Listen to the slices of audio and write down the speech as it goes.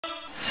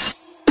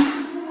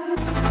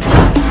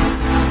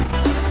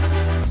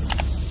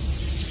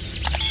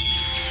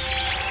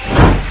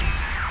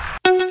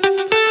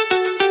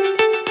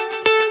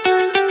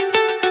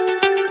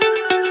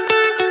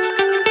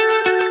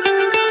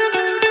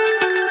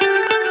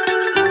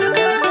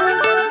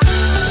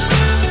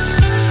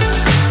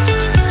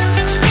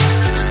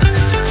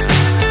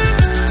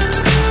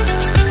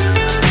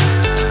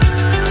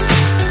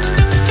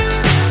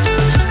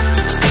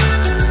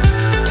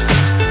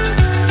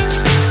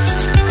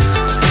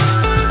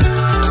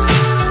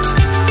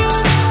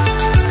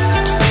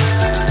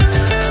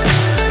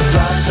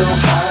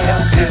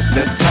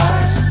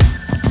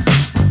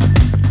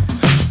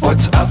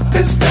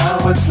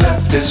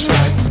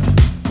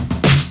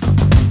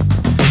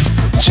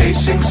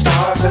chasing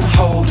stars and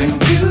holding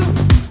you.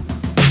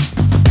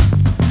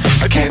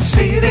 I can't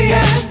see the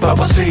end, but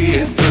we'll see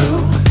it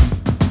through.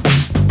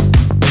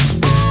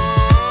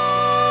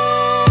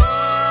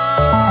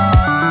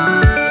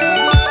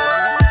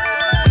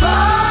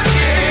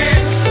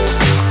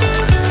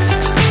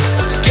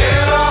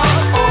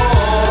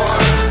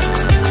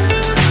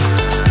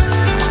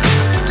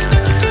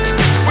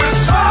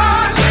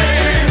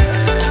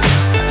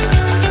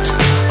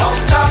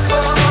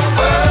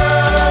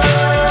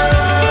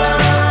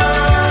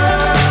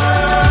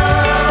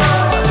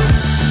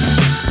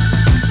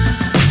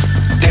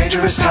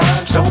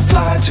 Times don't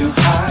fly too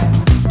high.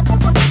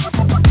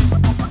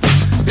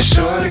 Be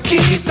sure to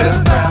keep the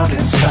ground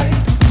in sight.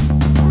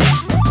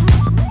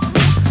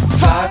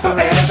 Fly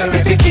forever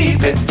if you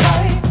keep it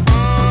tight.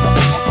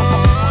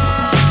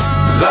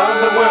 Love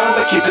the world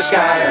but keep the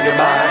sky on your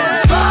mind.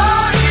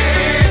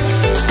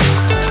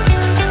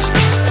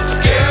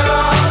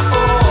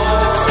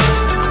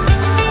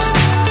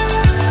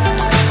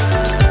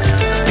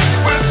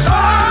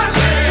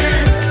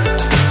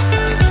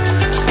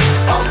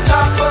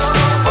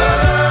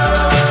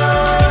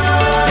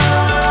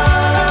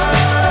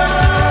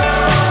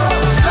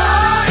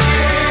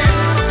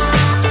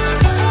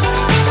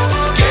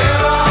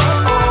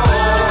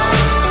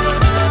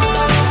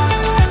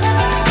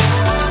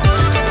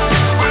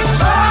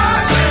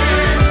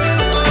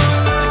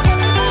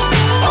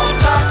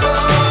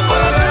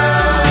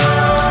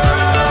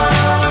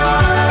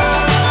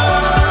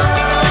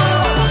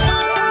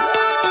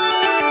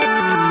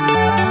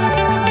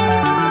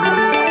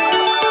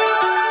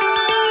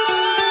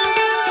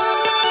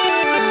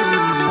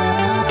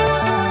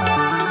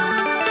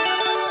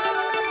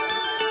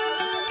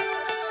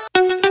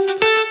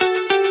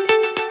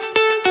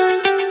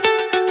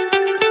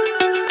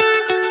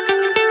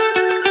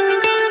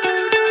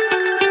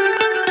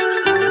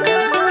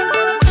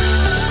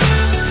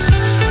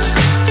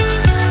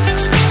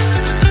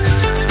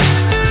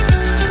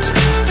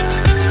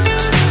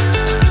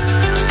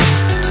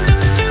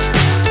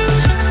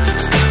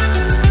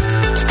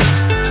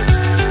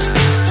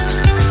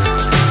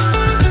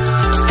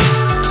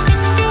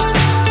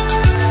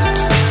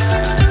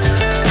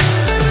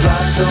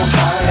 So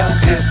high I'm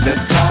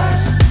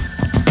hypnotized.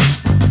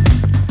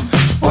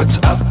 What's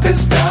up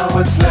is down,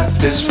 what's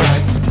left is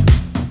right.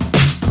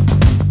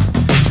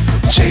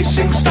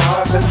 Chasing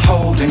stars and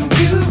holding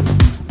you.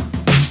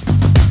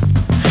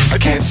 I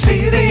can't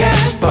see the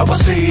end, but we'll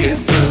see it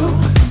through.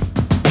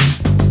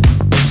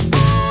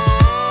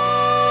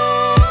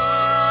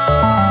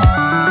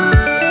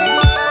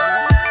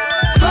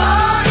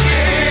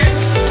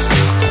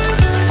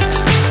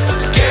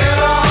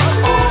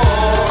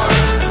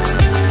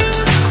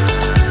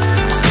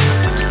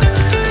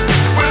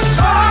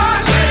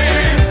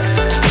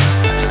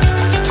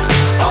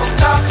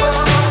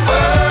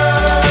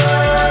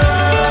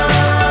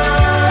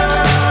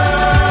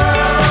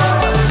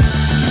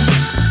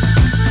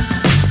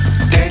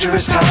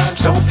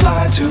 Times don't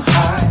fly too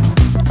high.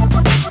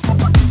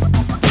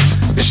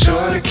 Be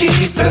sure to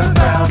keep the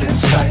ground in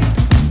sight.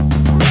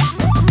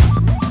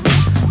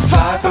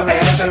 Fly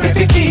forever if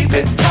you keep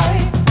it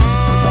tight.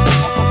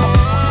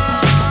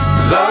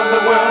 Love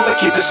the world but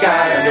keep the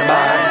sky on your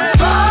mind.